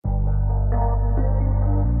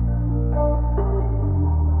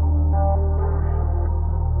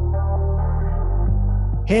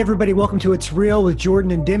Hey everybody, welcome to It's Real with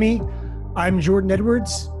Jordan and Demi. I'm Jordan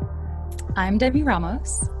Edwards. I'm Demi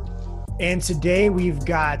Ramos. And today we've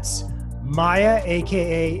got Maya,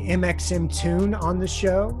 aka MXM Tune, on the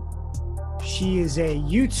show. She is a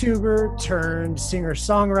YouTuber turned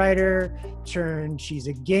singer-songwriter, she's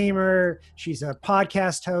a gamer, she's a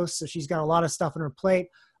podcast host, so she's got a lot of stuff on her plate,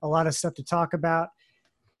 a lot of stuff to talk about.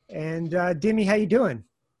 And Demi, how you doing?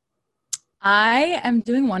 I am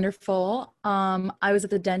doing wonderful. I was at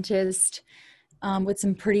the dentist with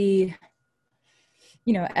some pretty,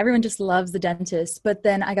 everyone just loves the dentist. But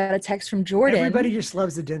then I got a text from Jordan. Everybody just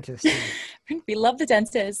loves the dentist. We love the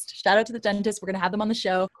dentist. Shout out to the dentist. We're going to have them on the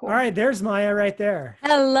show. Cool. All right, there's Maya right there.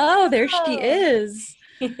 Hello, there she is.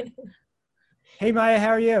 Hey Maya, how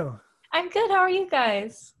are you? I'm good. How are you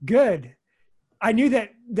guys? Good. I knew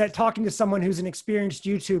that talking to someone who's an experienced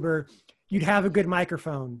YouTuber, you'd have a good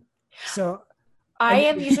microphone. So I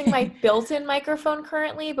am using my built-in microphone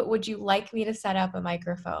currently, but would you like me to set up a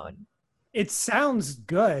microphone? It sounds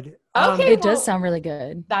good. Okay, it does sound really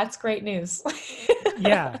good. That's great news.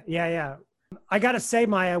 Yeah. I got to say,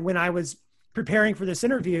 Maya, when I was preparing for this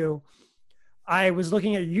interview, I was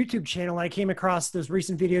looking at your YouTube channel and I came across those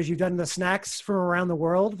recent videos you've done, the snacks from around the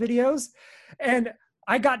world videos. And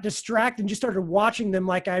I got distracted and just started watching them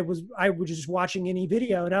like I was just watching any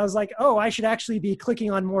video. And I was like, oh, I should actually be clicking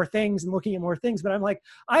on more things and looking at more things. But I'm like,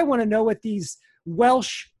 I want to know what these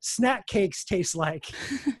Welsh snack cakes taste like.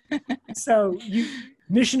 So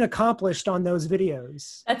mission accomplished on those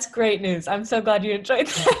videos. That's great news. I'm so glad you enjoyed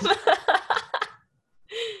them.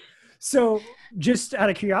 So just out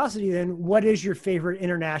of curiosity then, what is your favorite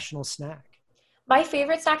international snack? My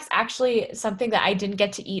favorite snack is actually something that I didn't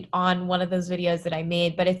get to eat on one of those videos that I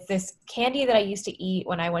made, but it's this candy that I used to eat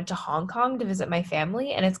when I went to Hong Kong to visit my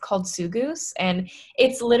family, and it's called Sugus, and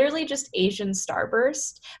it's literally just Asian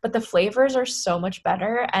Starburst, but the flavors are so much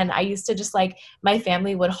better, and I used to just my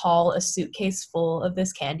family would haul a suitcase full of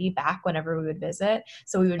this candy back whenever we would visit,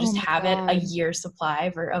 so we would just have it a year's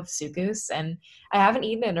supply of Sugus, and I haven't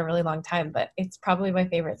eaten it in a really long time, but it's probably my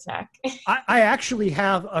favorite snack. I actually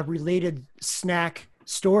have a related snack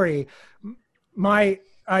story.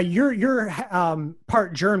 You're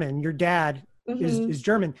part German. Your dad is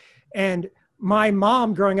German, and my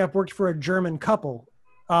mom growing up worked for a German couple.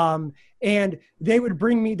 And they'd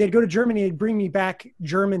go to Germany, they'd bring me back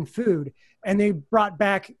German food, and they brought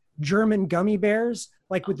back German gummy bears,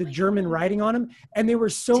 with the German writing on them. And they were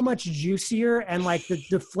so much juicier, and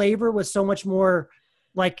the flavor was so much more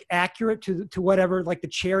accurate to whatever, the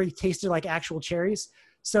cherry tasted like actual cherries.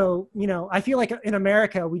 So, I feel like in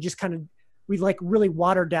America, we just we really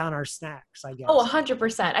water down our snacks, I guess. Oh,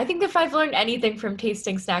 100%. I think if I've learned anything from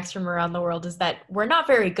tasting snacks from around the world is that we're not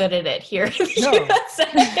very good at it here in the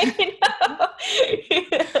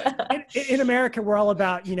USA. In America, we're all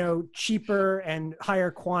about, cheaper and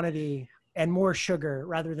higher quantity and more sugar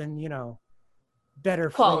rather than,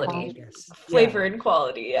 better quality, flavor and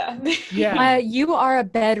quality. Yeah. You are a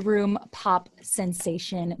bedroom pop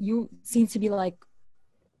sensation. You seem to be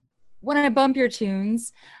when I bump your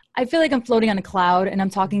tunes, I feel like I'm floating on a cloud and I'm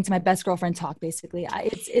talking to my best girlfriend talk, basically.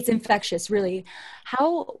 It's infectious, really.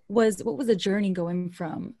 What was the journey going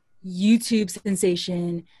from YouTube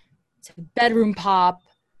sensation to bedroom pop?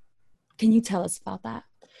 Can you tell us about that?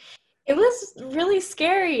 It was really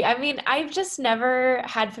scary. I mean, I've just never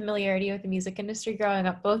had familiarity with the music industry growing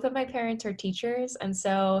up. Both of my parents are teachers, and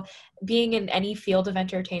so being in any field of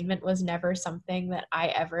entertainment was never something that I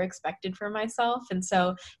ever expected for myself. And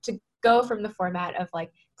so to go from the format of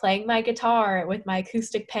playing my guitar with my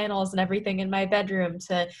acoustic panels and everything in my bedroom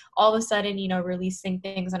to all of a sudden, releasing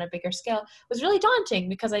things on a bigger scale was really daunting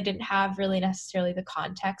because I didn't have really necessarily the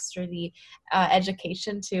context or the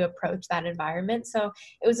education to approach that environment. So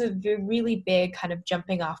it was a really big kind of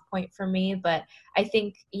jumping off point for me. But I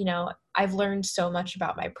think, I've learned so much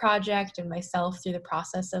about my project and myself through the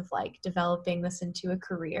process of developing this into a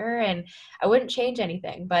career, and I wouldn't change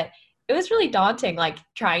anything, but it was really daunting,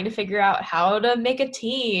 trying to figure out how to make a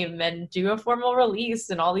team and do a formal release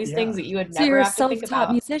and all these things that you would never have to think about.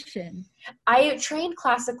 So you're a self-taught musician. I trained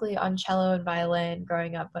classically on cello and violin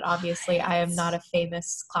growing up, but obviously I am not a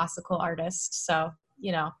famous classical artist. So,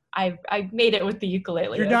 I made it with the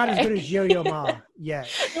ukulele. You're not as good as Yo-Yo Ma yet.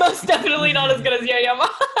 Most definitely not as good as Yo-Yo Ma.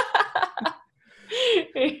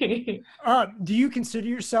 Do you consider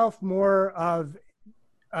yourself more of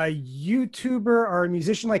a YouTuber or a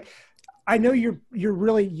musician? I know you're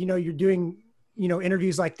really, you're doing,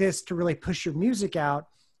 interviews like this to really push your music out,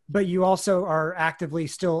 but you also are actively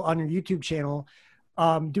still on your YouTube channel,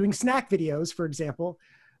 doing snack videos, for example.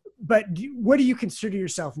 But what do you consider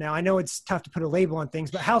yourself now? I know it's tough to put a label on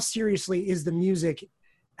things, but how seriously is the music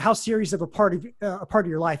how serious of a part of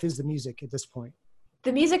your life is the music at this point?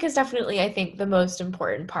 The music is definitely, I think, the most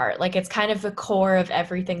important part. Like, it's kind of the core of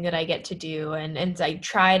everything that I get to do. And I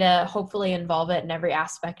try to hopefully involve it in every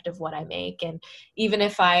aspect of what I make. And even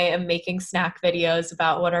if I am making snack videos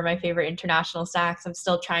about what are my favorite international snacks, I'm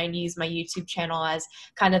still trying to use my YouTube channel as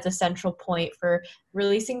kind of the central point for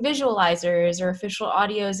releasing visualizers or official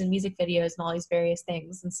audios and music videos and all these various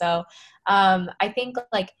things. And so I think,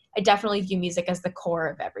 like, I definitely view music as the core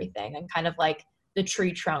of everything, and kind of like the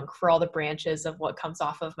tree trunk for all the branches of what comes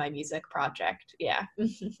off of my music project. Yeah.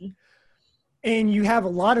 And you have a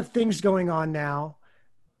lot of things going on now.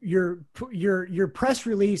 Your press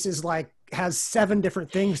release is like, has 7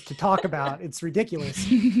 different things to talk about. It's ridiculous.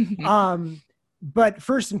 But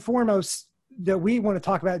first and foremost that we want to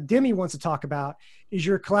talk about, Demi wants to talk about, is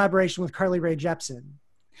your collaboration with Carly Rae Jepsen.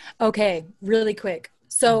 Okay, really quick.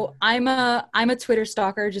 So I'm a Twitter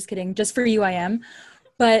stalker. Just kidding. Just for you, I am.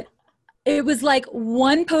 But it was like,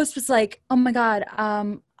 one post was like, oh my God,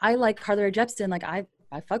 I like Carly Rae Jepsen. Like, I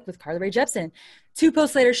fuck with Carly Rae Jepsen. 2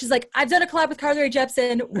 posts later, she's like, I've done a collab with Carly Rae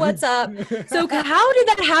Jepsen. What's up? So how did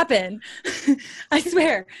that happen? I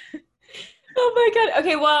swear. Oh my God.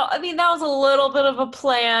 Okay, well, I mean, that was a little bit of a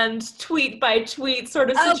planned tweet by tweet sort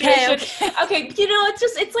of situation. Okay, you know,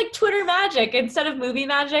 it's like Twitter magic. Instead of movie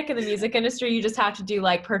magic in the music industry, you just have to do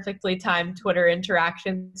like perfectly timed Twitter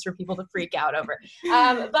interactions for people to freak out over.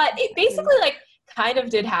 But it basically like kind of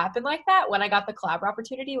did happen like that. When I got the collab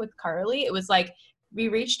opportunity with Carly, it was like, we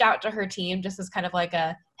reached out to her team just as kind of like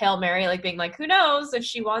a Hail Mary, like being like, who knows, if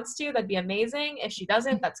she wants to, that'd be amazing. If she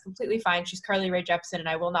doesn't, that's completely fine. She's Carly Rae Jepsen, and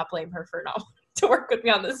I will not blame her for not wanting to work with me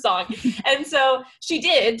on this song. And so she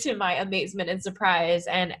did, to my amazement and surprise.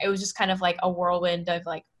 And it was just kind of like a whirlwind of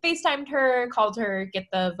like FaceTimed her, called her, get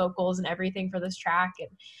the vocals and everything for this track. And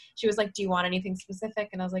she was like, do you want anything specific?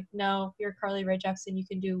 And I was like, no, you're Carly Rae Jepsen. You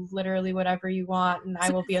can do literally whatever you want, and I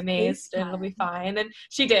will be amazed, and it'll be fine. And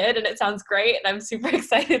she did, and it sounds great. And I'm super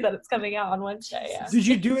excited that it's coming out on Wednesday. Yeah. Did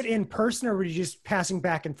you do it in person, or were you just passing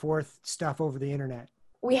back and forth stuff over the internet?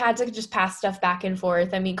 We had to just pass stuff back and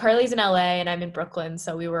forth. I mean, Carly's in LA and I'm in Brooklyn,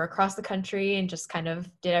 so we were across the country and just kind of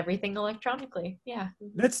did everything electronically. Yeah.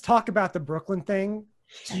 Let's talk about the Brooklyn thing.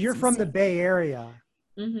 So you're from the Bay Area,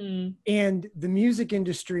 and the music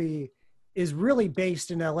industry is really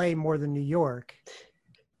based in LA more than New York.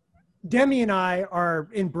 Demi and I are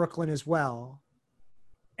in Brooklyn as well.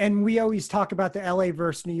 And we always talk about the LA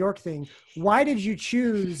versus New York thing. Why did you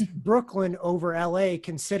choose Brooklyn over LA,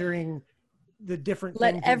 considering the different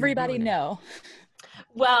things? Let everybody know.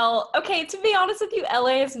 Well, okay, to be honest with you,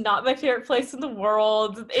 LA is not my favorite place in the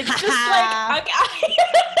world. It's just like,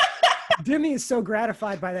 Demi is so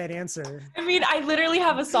gratified by that answer. I mean, I literally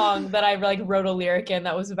have a song that I like wrote a lyric in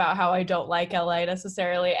that was about how I don't like LA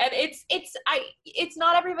necessarily. And it's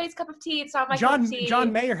not everybody's cup of tea. It's not my cup of tea.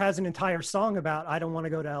 John Mayer has an entire song about, I don't want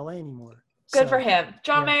to go to LA anymore. Good for him.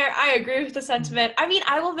 John Mayer, I agree with the sentiment. I mean,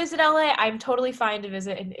 I will visit LA. I'm totally fine to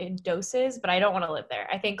visit in doses, but I don't want to live there.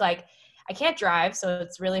 I think like, I can't drive, so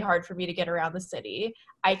it's really hard for me to get around the city.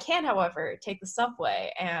 I can, however, take the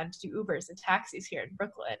subway and do Ubers and taxis here in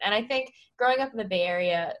Brooklyn. And I think growing up in the Bay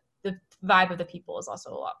Area, the vibe of the people is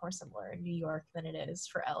also a lot more similar in New York than it is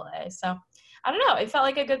for LA. So I don't know. It felt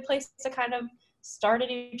like a good place to kind of start a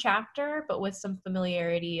new chapter, but with some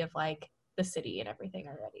familiarity of like the city and everything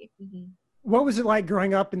already. What was it like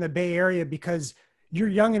growing up in the Bay Area? Because you're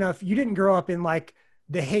young enough, you didn't grow up in like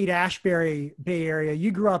the Haight-Ashbury Bay Area.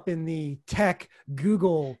 You grew up in the tech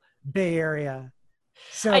Google Bay Area.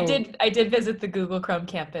 So I did visit the Google Chrome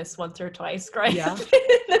campus once or twice growing up in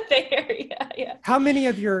the Bay Area. Yeah. How many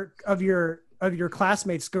of your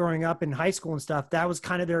classmates growing up in high school and stuff, that was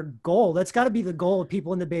kind of their goal? That's got to be the goal of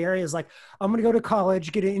people in the Bay Area, is like, I'm going to go to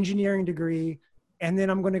college, get an engineering degree, and then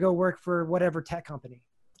I'm going to go work for whatever tech company.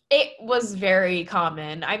 It was very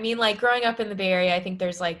common. I mean, like growing up in the Bay Area, I think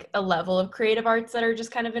there's like a level of creative arts that are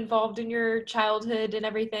just kind of involved in your childhood and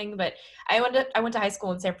everything. But I went to high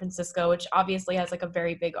school in San Francisco, which obviously has like a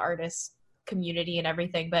very big artist community and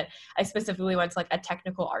everything. But I specifically went to like a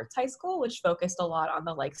technical arts high school, which focused a lot on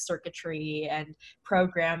the like circuitry and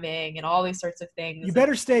programming and all these sorts of things. You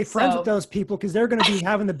better stay friends with those people, because they're going to be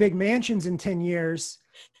having the big mansions in 10 years.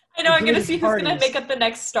 I know, I'm going to see who's going to make up the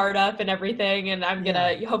next startup and everything, and I'm going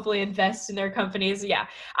to hopefully invest in their companies. Yeah,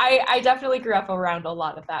 I definitely grew up around a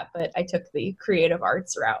lot of that, but I took the creative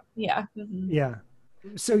arts route. Yeah. Yeah.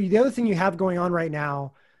 So the other thing you have going on right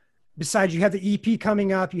now, besides you have the EP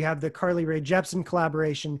coming up, you have the Carly Rae Jepsen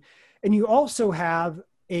collaboration, and you also have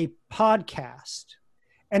a podcast.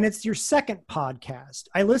 and it's your second podcast.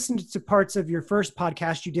 I listened to parts of your first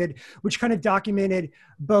podcast you did, which kind of documented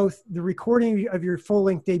both the recording of your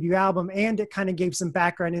full-length debut album, and it kind of gave some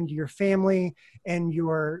background into your family and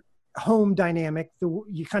your home dynamic,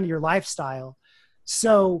 your lifestyle.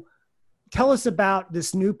 So tell us about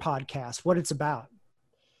this new podcast, what it's about.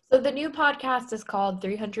 So the new podcast is called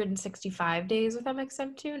 365 Days with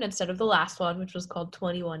mxmtoon instead of the last one, which was called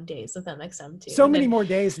 21 Days with mxmtoon. So many more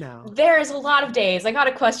days now. There's a lot of days. I got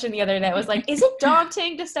a question the other day. I was like, is it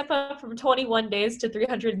daunting to step up from 21 days to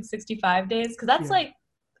 365 days? Because that's like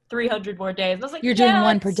 300 more days. And I was like, you're doing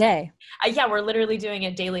one per day. Yeah, we're literally doing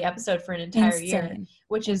a daily episode for an entire year,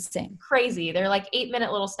 which is crazy. They're like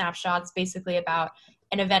 8-minute little snapshots basically about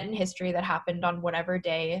an event in history that happened on whatever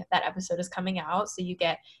day that episode is coming out. So you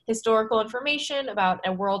get historical information about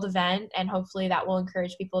a world event, and hopefully that will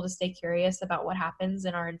encourage people to stay curious about what happens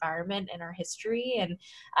in our environment and our history.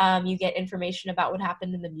 And you get information about what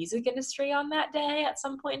happened in the music industry on that day at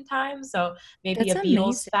some point in time. So maybe a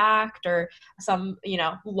Beatles fact, or some,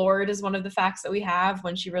 Lorde is one of the facts that we have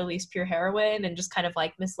when she released Pure Heroin, and just kind of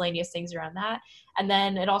like miscellaneous things around that. And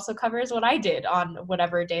then it also covers what I did on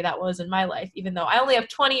whatever day that was in my life, even though I only have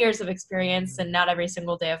 20 years of experience and not every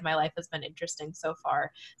single day of my life has been interesting so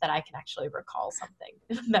far that I can actually recall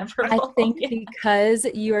something memorable. I think because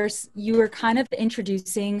you are kind of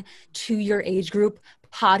introducing to your age group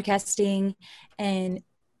podcasting and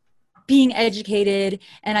being educated,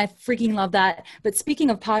 and I freaking love that. But speaking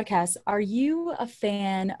of podcasts, are you a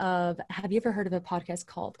fan of, have you ever heard of a podcast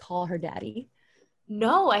called Call Her Daddy?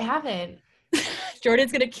 No, I haven't.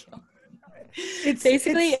 Jordan's gonna kill. Check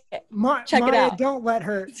it out. Don't let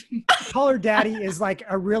her. Call Her Daddy is like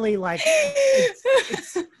a really like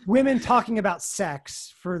it's women talking about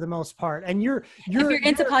sex for the most part. And if you're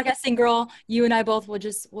into podcasting, girl, you and I both will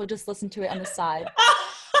just listen to it on the side.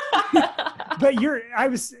 But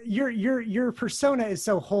your persona is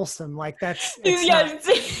so wholesome. Like yeah.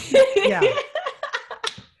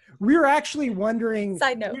 We were actually wondering.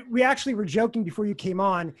 Side note. We actually were joking before you came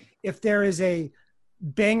on if there is a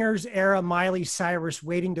Bangers era Miley Cyrus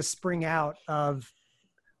waiting to spring out of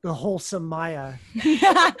the wholesome Maya.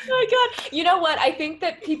 Oh my God. You know what? I think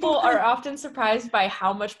that people are often surprised by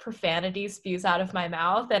how much profanity spews out of my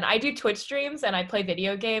mouth. And I do Twitch streams and I play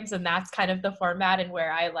video games, and that's kind of the format and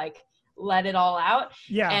where I like let it all out.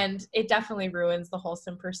 Yeah. And it definitely ruins the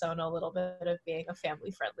wholesome persona a little bit of being a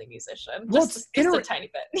family-friendly musician. Well, just a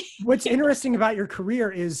tiny bit. What's interesting about your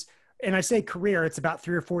career is, and I say career, it's about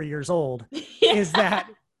 3 or 4 years old, yeah.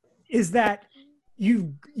 is that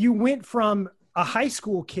you went from a high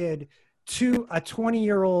school kid to a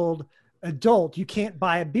 20-year-old adult. You can't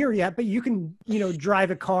buy a beer yet, but you can,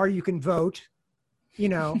 drive a car, you can vote,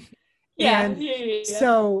 Yeah. And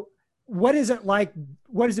so what is it like?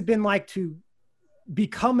 What has it been like to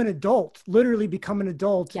become an adult, literally become an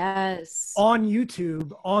adult? Yes. On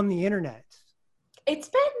YouTube, on the internet? It's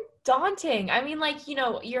been daunting. I mean,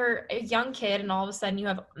 you're a young kid and all of a sudden you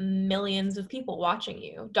have millions of people watching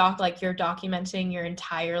you. You're documenting your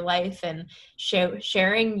entire life and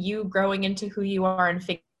sharing you growing into who you are and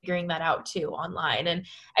figuring that out too online. And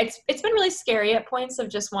it's been really scary at points of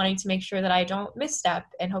just wanting to make sure that I don't misstep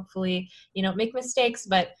and hopefully, make mistakes.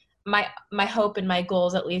 But my hope and my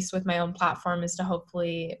goals, at least with my own platform, is to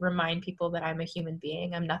hopefully remind people that I'm a human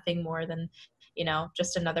being. I'm nothing more than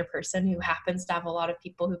just another person who happens to have a lot of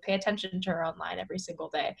people who pay attention to her online every single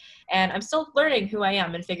day. And I'm still learning who I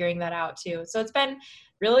am and figuring that out too. So it's been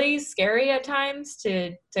really scary at times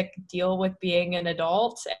to deal with being an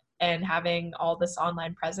adult and having all this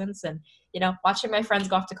online presence and, watching my friends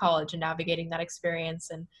go off to college and navigating that experience.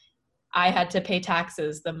 And I had to pay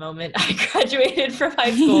taxes the moment I graduated from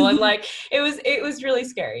high school. And it was really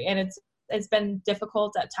scary. And it's been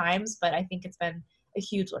difficult at times, but I think it's been a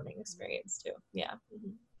huge learning experience too. Yeah.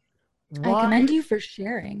 Mm-hmm. I commend you for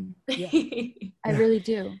sharing. Yeah. I really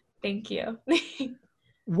do. Thank you.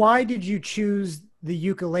 Why did you choose the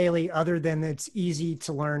ukulele other than it's easy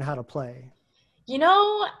to learn how to play?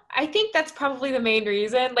 I think that's probably the main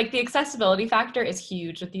reason. The accessibility factor is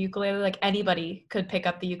huge with the ukulele. Anybody could pick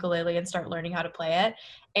up the ukulele and start learning how to play it.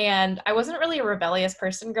 And I wasn't really a rebellious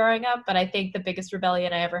person growing up, but I think the biggest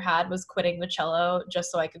rebellion I ever had was quitting the cello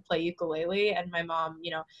just so I could play ukulele. And my mom,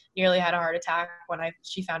 nearly had a heart attack when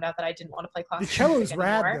she found out that I didn't want to play classical music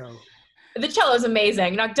anymore. The cello's rad though. The cello is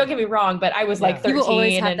amazing. Don't get me wrong, but I was 13. You will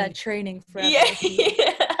always have that training forever.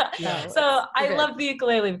 Yeah. So I love the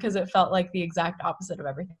ukulele because it felt like the exact opposite of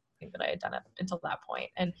everything that I had done up until that point.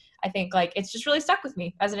 And I think it's just really stuck with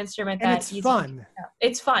me as an instrument. And it's fun.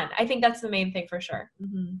 It's fun. I think that's the main thing for sure.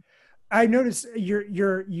 Mm-hmm. I noticed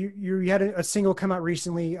you had a single come out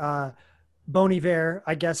recently, Bon Iver,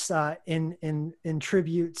 I guess, in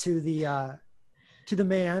tribute to the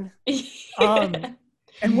man.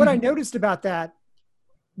 And what I noticed about that,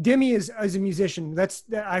 Demi is a musician.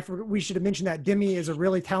 We should have mentioned that Demi is a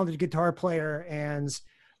really talented guitar player, and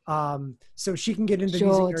so she can get into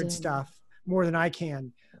music nerd stuff more than I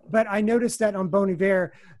can. But I noticed that on Bon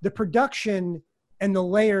Iver, the production and the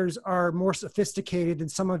layers are more sophisticated than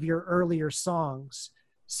some of your earlier songs.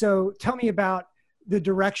 So tell me about the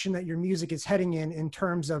direction that your music is heading in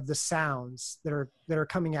terms of the sounds that are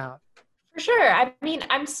coming out. For sure. I mean,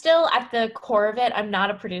 I'm still at the core of it. I'm not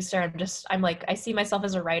a producer. I see myself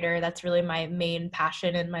as a writer. That's really my main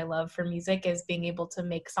passion, and my love for music is being able to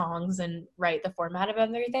make songs and write the format of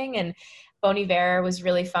everything. And Bon Iver was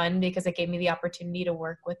really fun because it gave me the opportunity to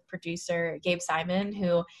work with producer Gabe Simon,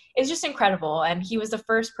 who is just incredible. And he was the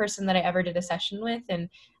first person that I ever did a session with. And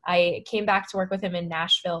I came back to work with him in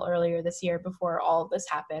Nashville earlier this year before all of this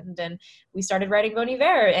happened. And we started writing Bon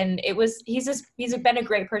Iver. And he's been a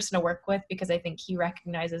great person to work with because I think he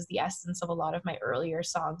recognizes the essence of a lot of my earlier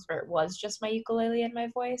songs where it was just my ukulele and my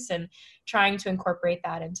voice, and trying to incorporate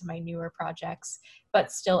that into my newer projects,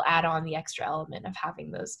 but still add on the extra element of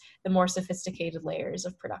having the more sophisticated layers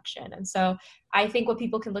of production. And so I think what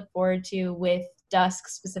people can look forward to with Dusk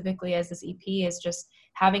specifically as this EP is just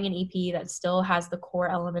having an EP that still has the core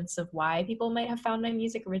elements of why people might have found my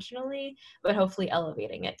music originally, but hopefully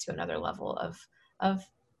elevating it to another level of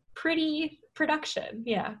pretty production.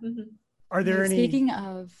 Yeah. Mm-hmm. Are there any? Speaking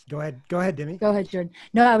of, go ahead, Demi. Go ahead, Jordan.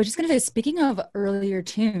 No, I was just going to say, speaking of earlier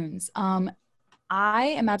tunes, I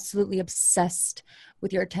am absolutely obsessed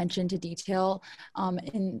with your attention to detail,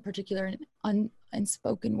 in particular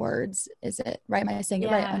unspoken words. Is it right? Am I saying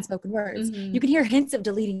it right? Unspoken words. Mm-hmm. You can hear hints of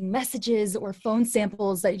deleting messages or phone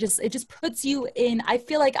samples that it just puts you in. I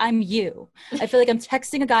feel like I'm you. I feel like I'm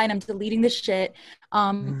texting a guy and I'm deleting the shit.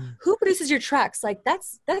 Who produces your tracks? Like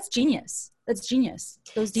that's genius. That's genius.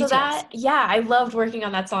 Those details. So I loved working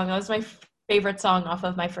on that song. That was my favorite song off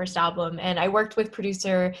of my first album. And I worked with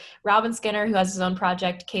producer Robin Skinner, who has his own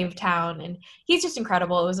project, Cave Town, and he's just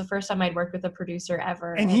incredible. It was the first time I'd worked with a producer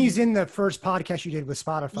ever. And he's in the first podcast you did with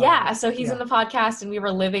Spotify. Yeah, so he's in the podcast, and we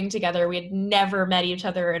were living together. We had never met each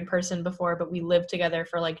other in person before, but we lived together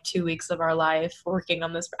for like 2 weeks of our life working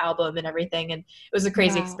on this album and everything. And it was a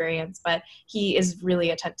crazy experience, but he is really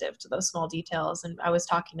attentive to those small details. And I was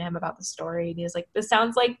talking to him about the story, and he was like, this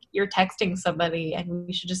sounds like you're texting somebody and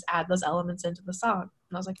we should just add those elements into the song.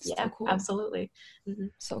 And I was like, yeah, so cool. Absolutely. Mm-hmm.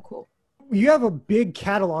 So cool. You have a big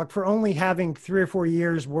catalog for only having 3 or 4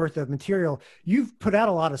 years worth of material. You've put out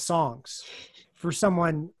a lot of songs for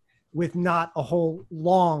someone with not a whole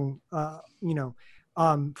long,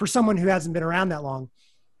 for someone who hasn't been around that long.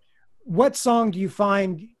 What song do you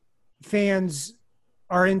find fans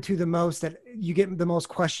are into the most, that you get the most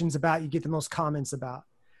questions about, you get the most comments about?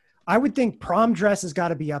 I would think Prom Dress has got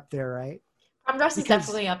to be up there, right? Prom Dress is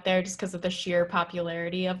definitely up there just because of the sheer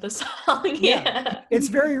popularity of the song. Yeah. It's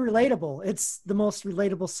very relatable. It's the most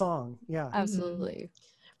relatable song. Yeah. Absolutely.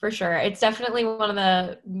 For sure. It's definitely one of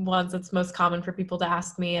the ones that's most common for people to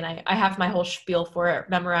ask me. And I have my whole spiel for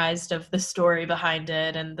it memorized of the story behind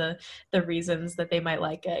it and the reasons that they might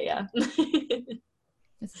like it. Yeah.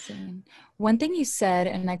 It's insane. One thing you said,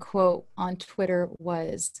 and I quote on Twitter,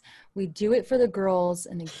 was, "We do it for the girls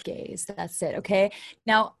and the gays. That's it." Okay.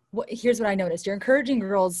 Now, here's what I noticed. You're encouraging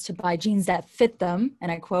girls to buy jeans that fit them,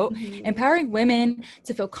 and I quote, "empowering women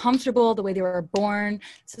to feel comfortable the way they were born."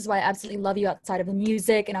 This is why I absolutely love you outside of the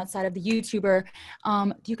music and outside of the YouTuber.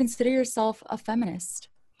 Do you consider yourself a feminist?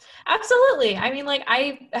 Absolutely. I mean, like,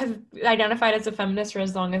 I have identified as a feminist for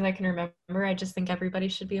as long as I can remember. I just think everybody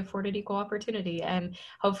should be afforded equal opportunity, and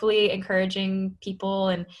hopefully encouraging people.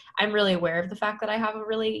 And I'm really aware of the fact that I have a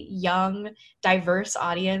really young, diverse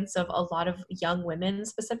audience of a lot of young women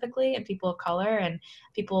specifically, and people of color, and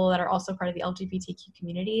people that are also part of the LGBTQ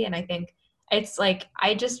community. And I think it's like,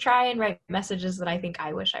 I just try and write messages that I think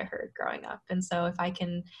I wish I heard growing up. And so if I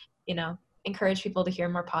can, encourage people to hear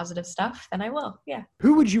more positive stuff, then I will. Yeah.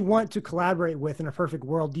 Who would you want to collaborate with in a perfect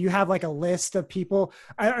world? Do you have like a list of people?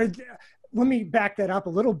 Let me back that up a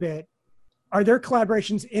little bit. Are there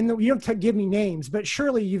collaborations you don't give me names, but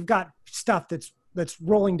surely you've got stuff that's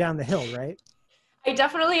rolling down the hill, right? I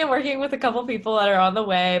definitely am working with a couple people that are on the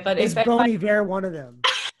way, but is Bon Iver one of them?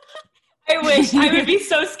 I wish. I would be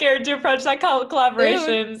so scared to approach that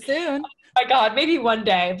collaboration. Soon. Oh my God, maybe one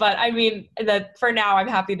day. But I mean, that for now, I'm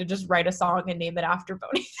happy to just write a song and name it after Bon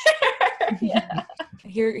Iver. Yeah.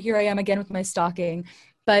 Here I am again with my stalking.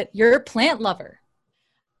 But you're a plant lover.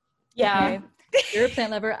 Yeah. Okay? You're a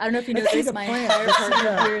plant lover. I don't know if you know Let's see this. the My plant. entire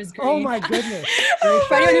partner here is green. Oh my goodness.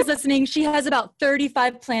 For anyone who's listening, she has about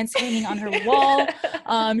 35 plants hanging on her wall.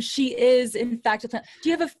 She is, in fact, a plant. Do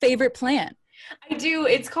you have a favorite plant? I do.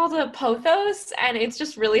 It's called a pothos, and it's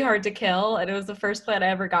just really hard to kill. And it was the first plant I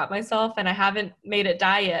ever got myself, and I haven't made it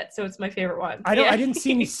die yet, so it's my favorite one. I didn't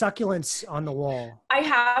see any succulents on the wall. I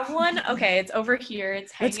have one. Okay, it's over here.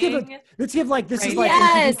 It's hanging. Let's give like this Right. is like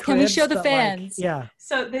Yes. MTV Can we Cribs, show the but, fans? Like, yeah.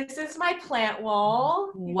 So this is my plant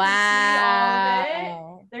wall. You can see all of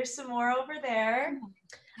Wow. it. There's some more over there.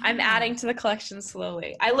 I'm adding to the collection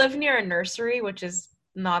slowly. I live near a nursery, which is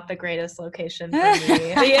not the greatest location for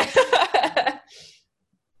me. Yeah.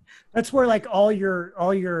 That's where like all your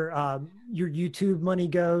YouTube money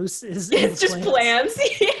goes. It's just plants.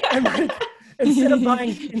 Yeah. And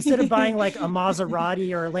like, instead of buying like a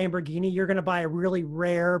Maserati or a Lamborghini, you're gonna buy a really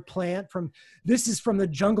rare plant from the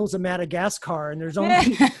jungles of Madagascar, and there's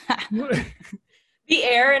only The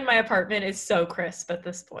air in my apartment is so crisp at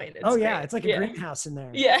this point. It's yeah, great. it's like a greenhouse in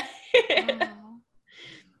there. Yeah.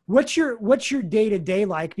 What's your day-to-day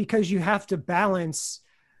like? Because you have to balance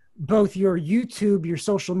both your YouTube, your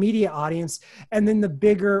social media audience, and then the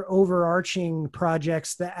bigger overarching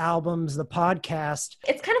projects, the albums, the podcast.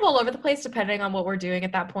 It's kind of all over the place depending on what we're doing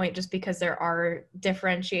at that point, just because there are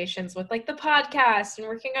differentiations with like the podcast and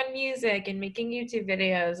working on music and making YouTube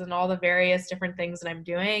videos and all the various different things that I'm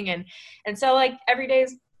doing. And so like every day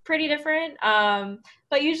is pretty different.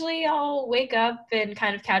 But usually I'll wake up and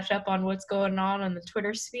kind of catch up on what's going on the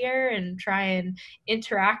Twitter sphere and try and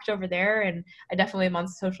interact over there. And I definitely am on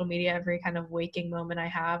social media every kind of waking moment I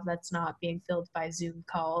have that's not being filled by Zoom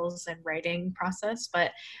calls and writing process.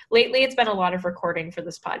 But lately it's been a lot of recording for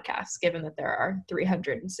this podcast, given that there are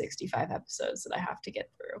 365 episodes that I have to get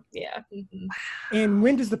through. Yeah. Mm-hmm. And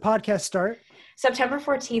when does the podcast start? September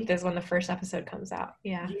 14th is when the first episode comes out.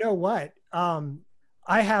 Yeah. You know what?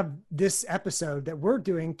 I have this episode that we're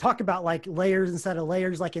doing, talk about like layers instead of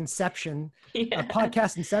layers, like Inception,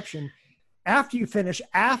 podcast Inception. After you finish,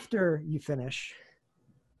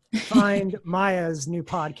 find Maya's new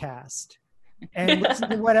podcast and listen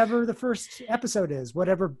to whatever the first episode is,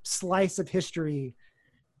 whatever slice of history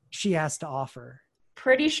she has to offer.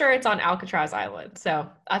 Pretty sure it's on Alcatraz Island. So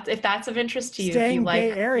if that's of interest to you, Staying if you like,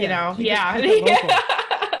 Bay Area. you know, You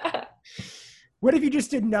yeah. What if you just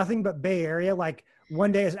did nothing but Bay Area? Like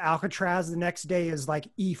one day is Alcatraz, the next day is like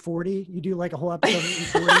E40. You do like a whole episode of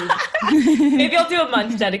E40. Maybe I'll do a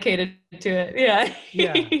month dedicated to it. Yeah.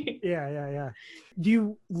 Yeah. Do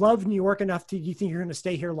you love New York enough do you think you're going to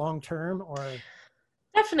stay here long term or?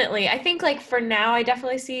 Definitely. I think like for now, I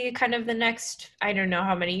definitely see kind of the next, I don't know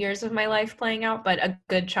how many years of my life playing out, but a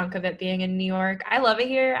good chunk of it being in New York. I love it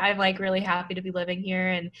here. I'm like really happy to be living here.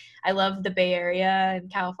 And I love the Bay Area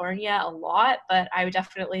and California a lot, but I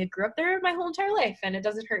definitely grew up there my whole entire life. And it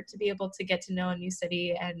doesn't hurt to be able to get to know a new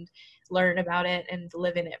city and learn about it and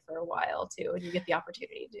live in it for a while too. And you get the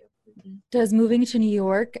opportunity to. Mm-hmm. Does moving to New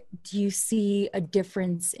York, do you see a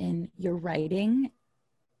difference in your writing?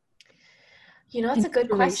 You know, that's a good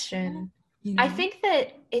question. You know? I think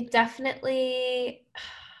that it definitely,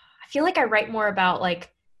 I feel like I write more about like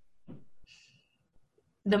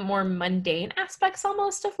the more mundane aspects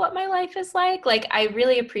almost of what my life is like. Like I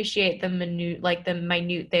really appreciate the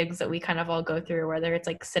minute things that we kind of all go through, whether it's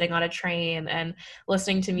like sitting on a train and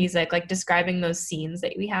listening to music, like describing those scenes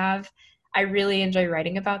that we have. I really enjoy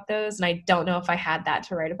writing about those. And I don't know if I had that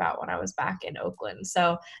to write about when I was back in Oakland.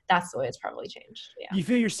 So that's the way it's probably changed. Yeah. You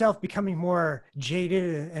feel yourself becoming more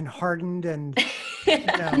jaded and hardened and, you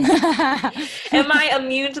know. Am I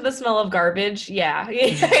immune to the smell of garbage? Yeah.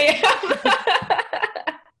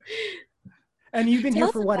 And you've been here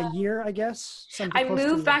for what, a year, I guess? I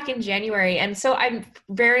moved back in January, and so I'm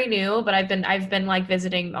very new, but I've been like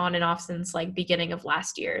visiting on and off since like beginning of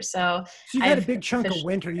last year. So you've had a big chunk of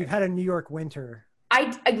winter. You've had a New York winter.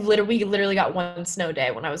 We literally got one snow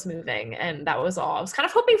day when I was moving, and that was all. I was kind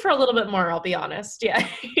of hoping for a little bit more, I'll be honest. Yeah.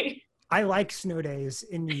 I like snow days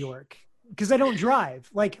in New York because I don't drive.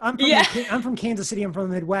 Like I'm from Kansas City. I'm from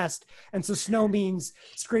the Midwest, and so snow means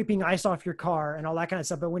scraping ice off your car and all that kind of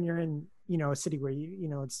stuff. But when you're in a city where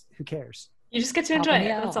it's who cares? You just get to enjoy it.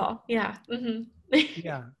 That's all. Yeah. Mm-hmm.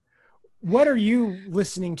 Yeah. What are you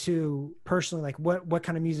listening to personally? Like what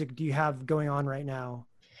kind of music do you have going on right now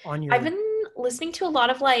on your? I've been listening to a lot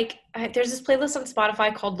of there's this playlist on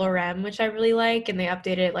Spotify called Lorem, which I really like, and they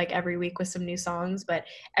update it like every week with some new songs, but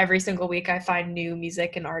every single week I find new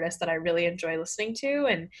music and artists that I really enjoy listening to.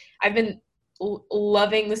 And I've been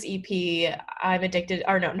loving this EP. I'm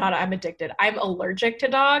allergic to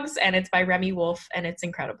dogs, and it's by Remy Wolf, and it's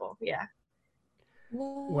incredible. Yeah.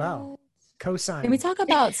 Wow. Cosign. Can we talk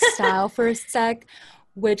about style for a sec,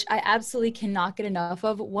 which I absolutely cannot get enough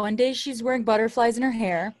of? One day she's wearing butterflies in her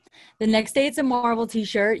hair. The next day it's a Marvel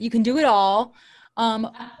t-shirt. You can do it all.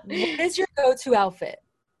 What is your go-to outfit?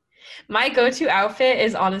 My go-to outfit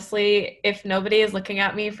is honestly, if nobody is looking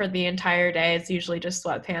at me for the entire day, it's usually just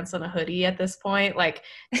sweatpants and a hoodie at this point. Like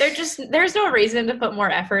there's no reason to put more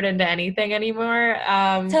effort into anything anymore.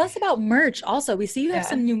 Tell us about merch also. We see you have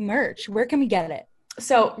some new merch. Where can we get it?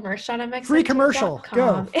 So merch.mxmtune.com. Free commercial.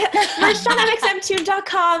 Go.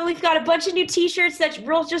 Merch.mxmtune.com. We've got a bunch of new t-shirts that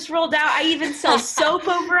just rolled out. I even sell soap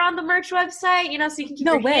over on the merch website, so you can keep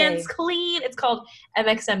your hands clean. It's called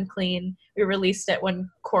MXM Clean. We released it when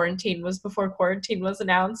before quarantine was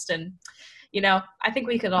announced. And, I think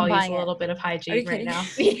we could all use a little bit of hygiene right now.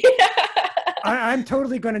 I'm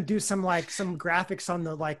totally going to do some graphics on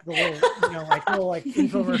the little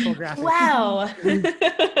infomercial graphics. Wow.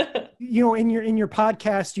 In your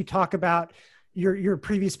podcast, you talk about your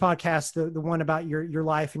previous podcast, the one about your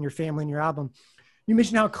life and your family and your album. You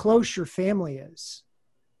mentioned how close your family is.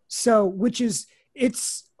 So,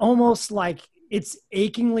 it's almost like it's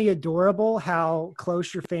achingly adorable how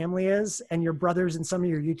close your family is, and your brothers in some of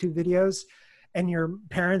your YouTube videos, and your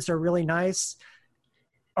parents are really nice.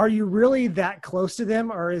 Are you really that close to them,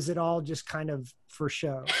 or is it all just kind of for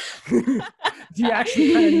show? Do you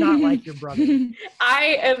actually kind of not like your brother?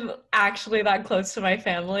 I am actually that close to my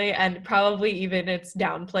family, and probably even it's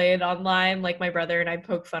downplayed online. Like my brother and I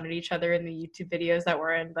poke fun at each other in the YouTube videos that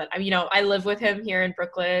we're in. But I live with him here in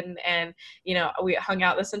Brooklyn, and we hung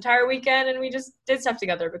out this entire weekend, and we just did stuff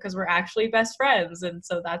together because we're actually best friends, and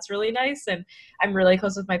so that's really nice. And I'm really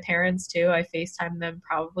close with my parents too. I FaceTime them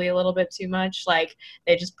probably a little bit too much. Like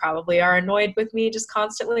they just probably are annoyed with me just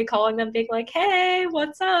constantly calling them, being like, "Hey,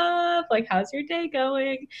 what's up? Like, how's your day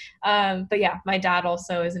going?" But yeah, my dad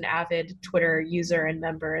also is an avid Twitter user and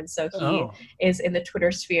member, and so he is in the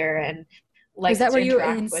Twitter sphere and likes to interact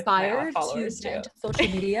with my Is that where you inspired followers to too. get into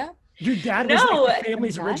social media? Your dad was the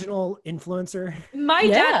family's original influencer. My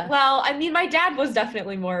dad, my dad was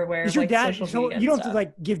definitely more aware of social media. You don't have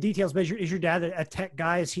to give details, but is your dad a tech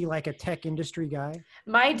guy? Is he like a tech industry guy?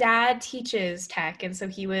 My dad teaches tech, and so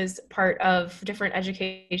he was part of different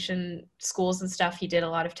education schools and stuff. He did a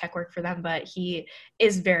lot of tech work for them, but he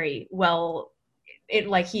is very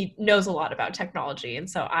he knows a lot about technology, and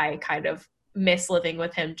so I kind of miss living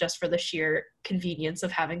with him just for the sheer convenience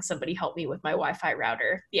of having somebody help me with my Wi-Fi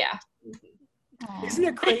router. Yeah. Isn't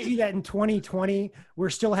it crazy that in 2020 we're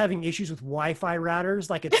still having issues with Wi-Fi routers?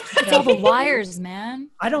 It's all the wires, man.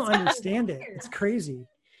 I don't understand it. It's crazy.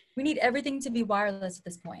 We need everything to be wireless at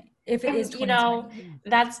this point. If it is 2020.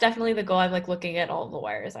 That's definitely the goal. I'm looking at all the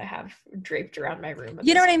wires I have draped around my room.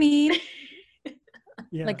 You know what I mean?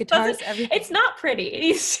 Yeah. Like guitars, everything. It's not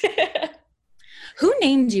pretty. Who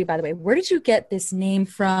named you, by the way? Where did you get this name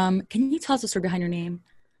from? Can you tell us the story behind your name?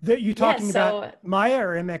 That you talking about Maya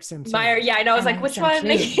or MXMT? Maya, yeah, I know. I was like, which one?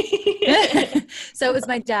 So it was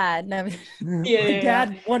my dad. No. My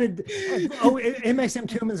dad wanted.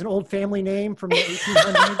 MXMT is an old family name from the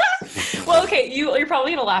 1800s. Well, okay, you're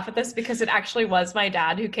probably gonna laugh at this because it actually was my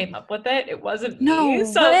dad who came up with it. It wasn't me.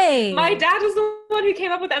 So way. My dad was the one who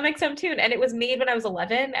came up with MXMTune, and it was made when I was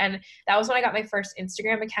 11, and that was when I got my first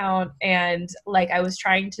Instagram account, and I was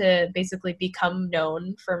trying to basically become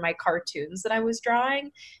known for my cartoons that I was drawing.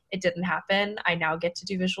 It didn't happen. I now get to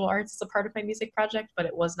do visual arts as a part of my music project, but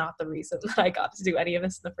it was not the reason that I got to do any of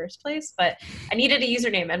this in the first place. But I needed a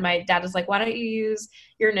username, and my dad was like, why don't you use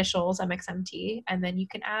your initials, MXMT, and then you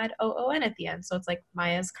can add OON at the end. So it's like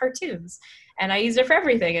Maya's Cartoons. And I used it for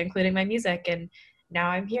everything, including my music. And now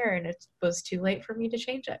I'm here, and it was too late for me to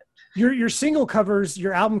change it. Your single covers,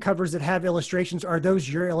 your album covers that have illustrations, are those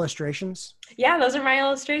your illustrations? Yeah, those are my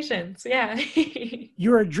illustrations. Yeah.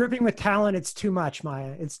 You are dripping with talent. It's too much,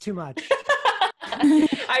 Maya. It's too much. I'm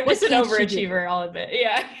just an overachiever, I'll admit.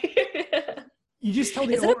 Yeah. You just told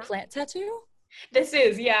me. Is it a plant tattoo? This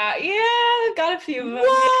is, yeah, got a few of them.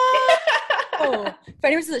 Oh,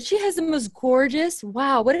 she has the most gorgeous.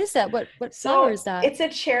 Wow, what is that? What flower is that? It's a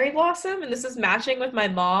cherry blossom, and this is matching with my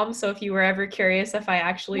mom. So if you were ever curious if I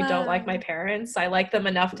actually don't like my parents, I like them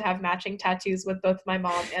enough to have matching tattoos with both my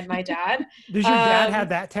mom and my dad. Does your dad have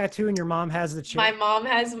that tattoo, and your mom has the cherry? My mom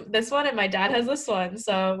has this one, and my dad has this one.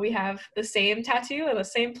 So we have the same tattoo in the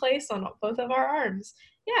same place on both of our arms.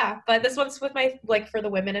 Yeah, but this one's with my, like, for the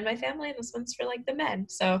women in my family, and this one's for, like, the men.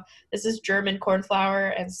 So this is German cornflower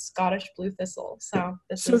and Scottish blue thistle. So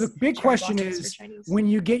the big question is, when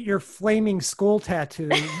you get your flaming skull tattoo,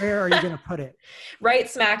 where are you going to put it? Right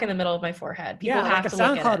smack in the middle of my forehead. People have like a to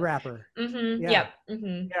look at SoundCloud it. rapper. Mm-hmm. Yeah.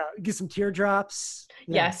 Mm-hmm. Yeah, get some teardrops.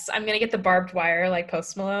 Yeah. Yes, I'm going to get the barbed wire like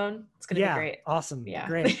Post Malone. It's going to be great. Awesome. Yeah.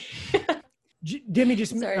 Great. Demi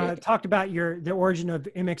just talked about the origin of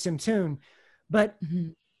MXM Tune, but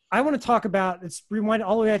I want to talk about, let's rewind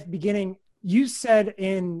all the way at the beginning. You said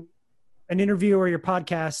in an interview or your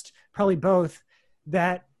podcast, probably both,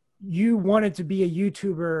 that you wanted to be a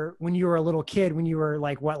YouTuber when you were a little kid, when you were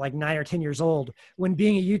like 9 or 10 years old, when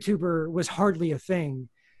being a YouTuber was hardly a thing,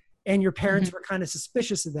 and your parents were kind of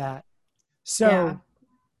suspicious of that. So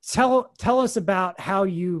tell us about how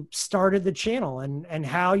you started the channel and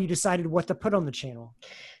how you decided what to put on the channel.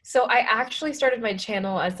 So I actually started my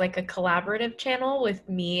channel as like a collaborative channel with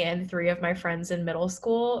me and 3 of my friends in middle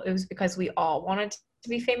school. It was because we all wanted to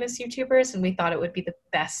be famous YouTubers, and we thought it would be the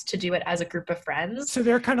best to do it as a group of friends. So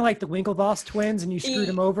they're kind of like the Winklevoss twins, and you screwed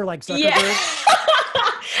them over like Zuckerberg? Yeah.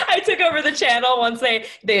 I took over the channel once they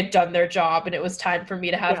had done their job, and it was time for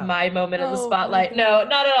me to have my moment in the spotlight. No,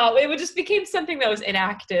 not at all. It just became something that was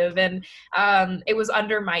inactive, and it was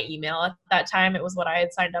under my email at that time. It was what I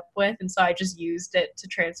had signed up with, and so I just used it to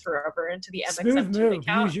transfer over into the MXM2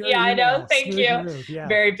 account. Yeah, I know. Thank you. Yeah.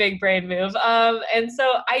 Very big brain move. And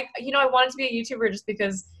so I wanted to be a YouTuber just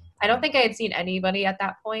because I don't think I had seen anybody at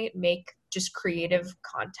that point make just creative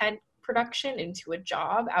content production into a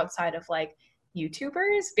job outside of like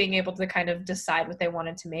YouTubers being able to kind of decide what they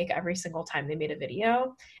wanted to make every single time they made a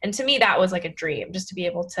video. And to me, that was like a dream, just to be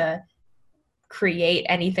able to create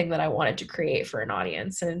anything that I wanted to create for an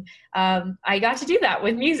audience. And I got to do that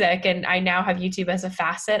with music, and I now have YouTube as a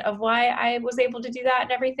facet of why I was able to do that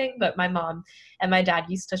and everything. But my mom and my dad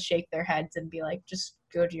used to shake their heads and be like, just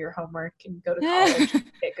go do your homework and go to college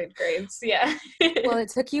and get good grades. Yeah. Well, it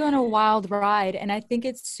took you on a wild ride, and I think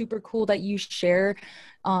it's super cool that you share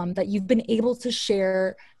that you've been able to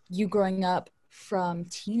share you growing up from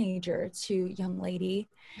teenager to young lady.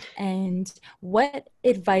 And what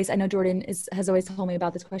advice, I know Jordan has always told me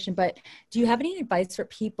about this question, but do you have any advice for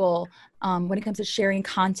people when it comes to sharing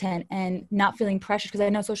content and not feeling pressure? Because I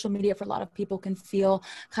know social media for a lot of people can feel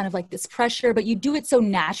kind of like this pressure, but you do it so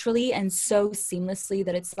naturally and so seamlessly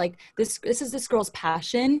that it's like, this is this girl's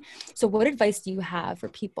passion. So what advice do you have for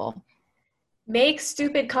people? Make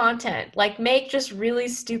stupid content, like make just really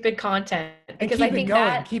stupid content, because I think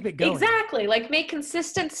that keep it going. Exactly. Like make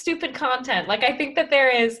consistent stupid content. Like I think that there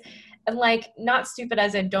is, and like not stupid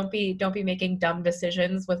as in don't be making dumb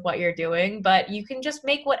decisions with what you're doing, but you can just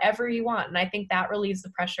make whatever you want. And I think that relieves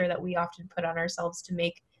the pressure that we often put on ourselves to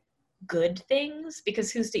make good things,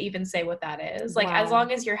 because who's to even say what that is? Like as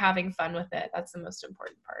long as you're having fun with it, that's the most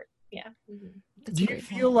important part. Yeah. Mm-hmm. Do you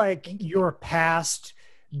feel like your past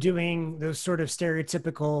doing those sort of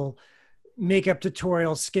stereotypical makeup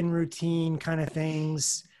tutorial, skin routine kind of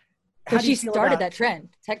things? But she started that trend,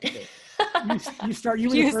 technically. You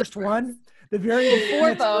were the first one? The very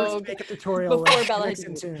first makeup tutorial. Before Bella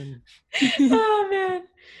Hadid. Oh, man.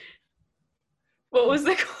 What was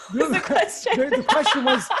the question?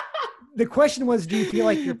 The question was, do you feel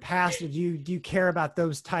like you're past it? Do you care about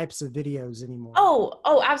those types of videos anymore?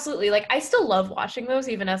 Oh, absolutely. Like I still love watching those,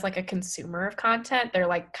 even as like a consumer of content. They're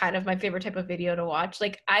like kind of my favorite type of video to watch.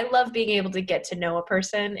 Like I love being able to get to know a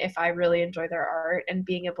person if I really enjoy their art, and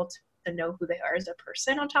being able to know who they are as a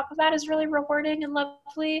person on top of that is really rewarding and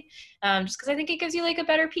lovely. Just because I think it gives you like a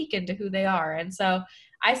better peek into who they are. And so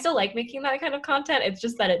I still like making that kind of content. It's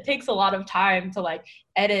just that it takes a lot of time to like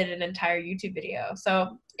edit an entire YouTube video.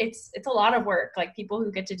 So it's a lot of work. Like people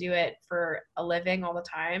who get to do it for a living all the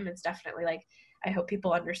time, it's definitely like, I hope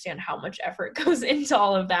people understand how much effort goes into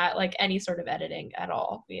all of that, like any sort of editing at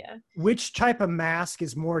all. Yeah. Which type of mask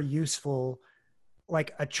is more useful?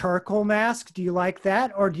 Like a charcoal mask? Do you like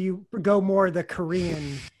that? Or do you go more the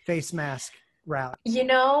Korean face mask route? You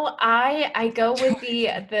know, I go with the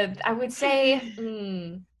I would say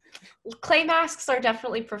clay masks are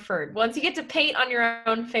definitely preferred. Once you get to paint on your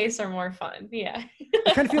own face, are more fun. Yeah.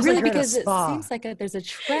 It kind of feels really, like because it seems like there's a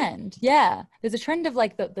trend. Yeah, there's a trend of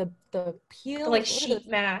like the peel, like sheet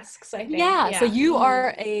masks. I think. Yeah. So you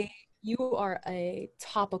are a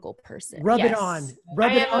topical person. Rub it on.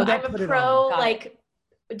 I'm a pro. Like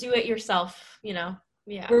do it yourself. You know.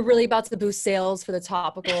 Yeah. We're really about to boost sales for the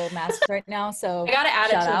topical masks right now. So I got to add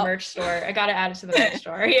it to the merch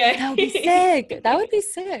store. Yeah. That would be sick. That would be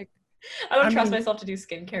sick. I don't trust myself to do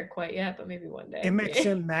skincare quite yet, but maybe one day.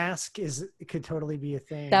 MXM mask it could totally be a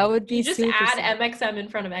thing. That would be you just add MXM in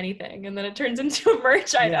front of anything, and then it turns into a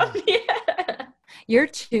merch item. Yeah. Your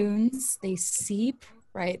tunes, they seep,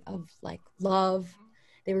 right, of like love.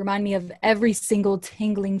 They remind me of every single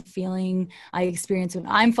tingling feeling I experience when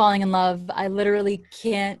I'm falling in love. I literally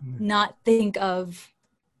can't not think of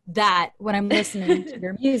that when I'm listening to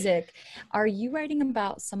your music. Are you writing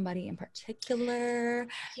about somebody in particular?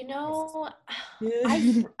 You know,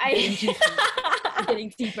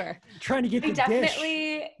 getting deeper. Trying to get the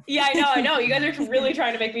definitely dish. Yeah, I know. You guys are really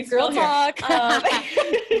trying to make me spill Girl talk.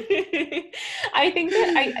 I think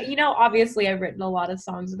that obviously I've written a lot of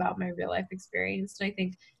songs about my real life experience, and I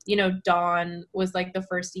think Dawn was like the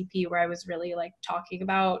first EP where I was really like talking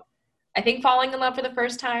about, I think, falling in love for the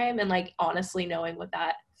first time and like honestly knowing what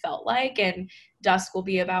that felt like. And Dusk will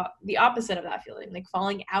be about the opposite of that feeling, like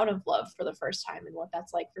falling out of love for the first time and what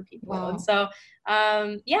that's like for people. Wow. And so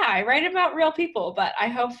I write about real people, but I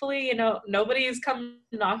hopefully nobody's come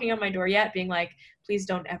knocking on my door yet being like, please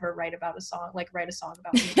don't ever write a song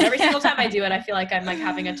about me. But every single time I do it, I feel like I'm like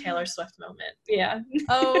having a Taylor Swift moment. Yeah.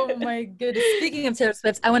 Oh my goodness. Speaking of Taylor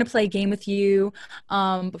Swift, I want to play a game with you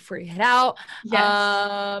before you head out.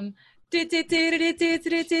 Yes. Do you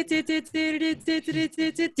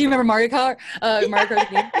remember Mario Kart?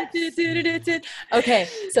 Okay,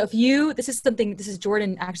 so this is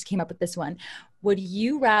Jordan actually came up with this one. Would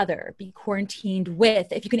you rather be quarantined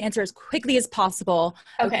with, if you can answer as quickly as possible,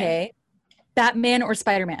 okay, Batman or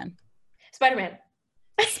Spider-Man? Spider-Man.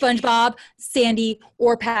 SpongeBob, Sandy,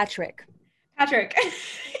 or Patrick? Patrick.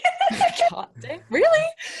 God, really?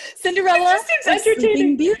 Cinderella or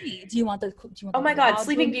Sleeping Beauty? Do you want the oh my God,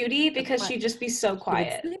 Sleeping Beauty, because she'd just be so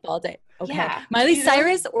quiet. Sleep all day. Okay. Yeah. Miley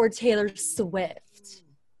Cyrus or Taylor Swift?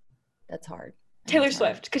 That's hard. Taylor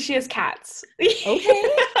Swift, because she has cats. Okay.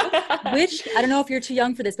 Which, I don't know if you're too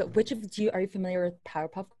young for this, but which of are you familiar with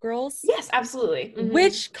Powerpuff Girls? Yes, absolutely. Mm-hmm.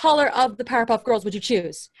 Which color of the Powerpuff Girls would you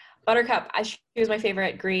choose? Buttercup. She was my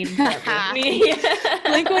favorite green.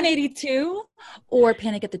 Blink-182 or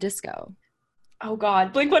Panic at the Disco? Oh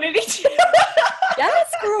God, Blink-182.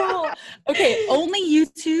 Yes, girl. Okay, only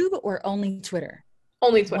YouTube or only Twitter?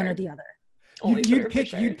 Only Twitter. One or the other. You'd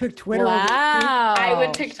pick Twitter. Wow. I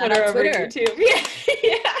would pick Twitter over YouTube.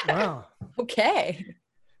 Yeah. Wow. Okay.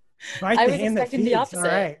 Right, I was expecting the opposite. All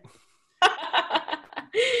right.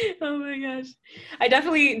 Oh my gosh. I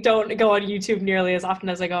definitely don't go on YouTube nearly as often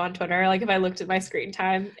as I go on Twitter. Like if I looked at my screen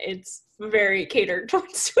time, it's very catered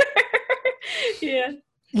towards Twitter. Yeah.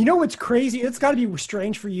 You know what's crazy? It's got to be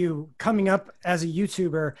strange for you coming up as a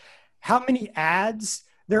YouTuber, how many ads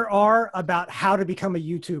there are about how to become a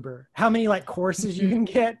YouTuber, how many like courses you can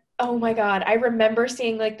get. Oh my God. I remember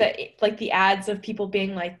seeing the ads of people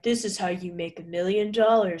being like, this is how you make $1 million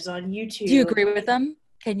on YouTube. Do you agree with them?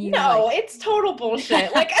 Can you? No, it's total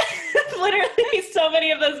bullshit. Like literally so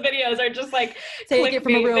many of those videos are just like take it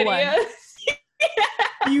from a real videos. One.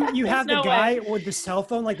 Yeah. You have the guy with the cell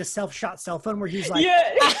phone, like the self-shot cell phone where he's like,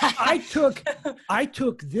 yeah. I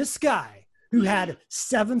took this guy who had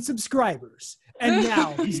 7 subscribers and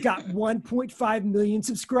now he's got 1.5 million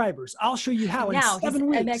subscribers. I'll show you how in 7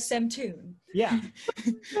 weeks. MXM tune. Yeah.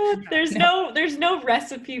 There's no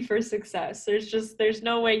recipe for success. There's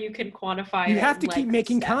no way you can quantify it. You have to keep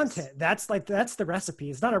making steps. content. That's the recipe.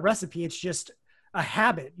 It's not a recipe. It's just a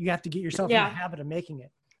habit. You have to get yourself in the habit of making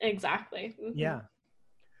it. Exactly. Mm-hmm. Yeah.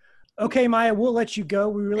 Okay, Maya, we'll let you go.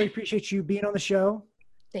 We really appreciate you being on the show.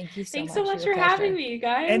 Thank you so Thanks much. so much for having me, you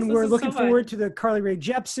guys. And we're looking forward to the Carly Rae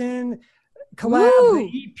Jepsen collab,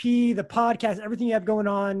 the EP, the podcast, everything you have going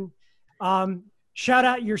on. Shout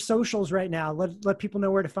out your socials right now. Let people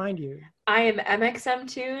know where to find you. I am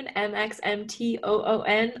MXMToon,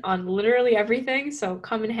 MXMTOON on literally everything. So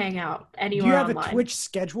come and hang out anywhere. Do you have online. a Twitch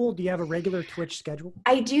schedule? Do you have a regular Twitch schedule?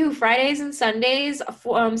 I do. Fridays and Sundays,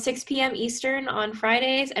 6 p.m. Eastern on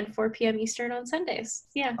Fridays and 4 p.m. Eastern on Sundays.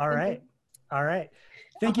 Yeah. All right. All right.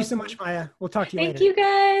 Thank you so much, Maya. We'll talk to you later. Thank you,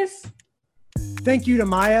 guys. Thank you to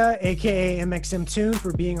Maya, aka MXMToon,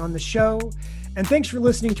 for being on the show. And thanks for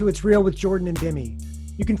listening to It's Real with Jordan and Demi.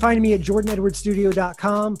 You can find me at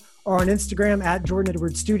jordanedwardsstudio.com or on Instagram at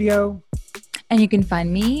jordanedwardsstudio. And you can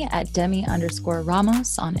find me at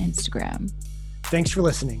Demi_Ramos on Instagram. Thanks for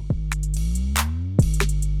listening.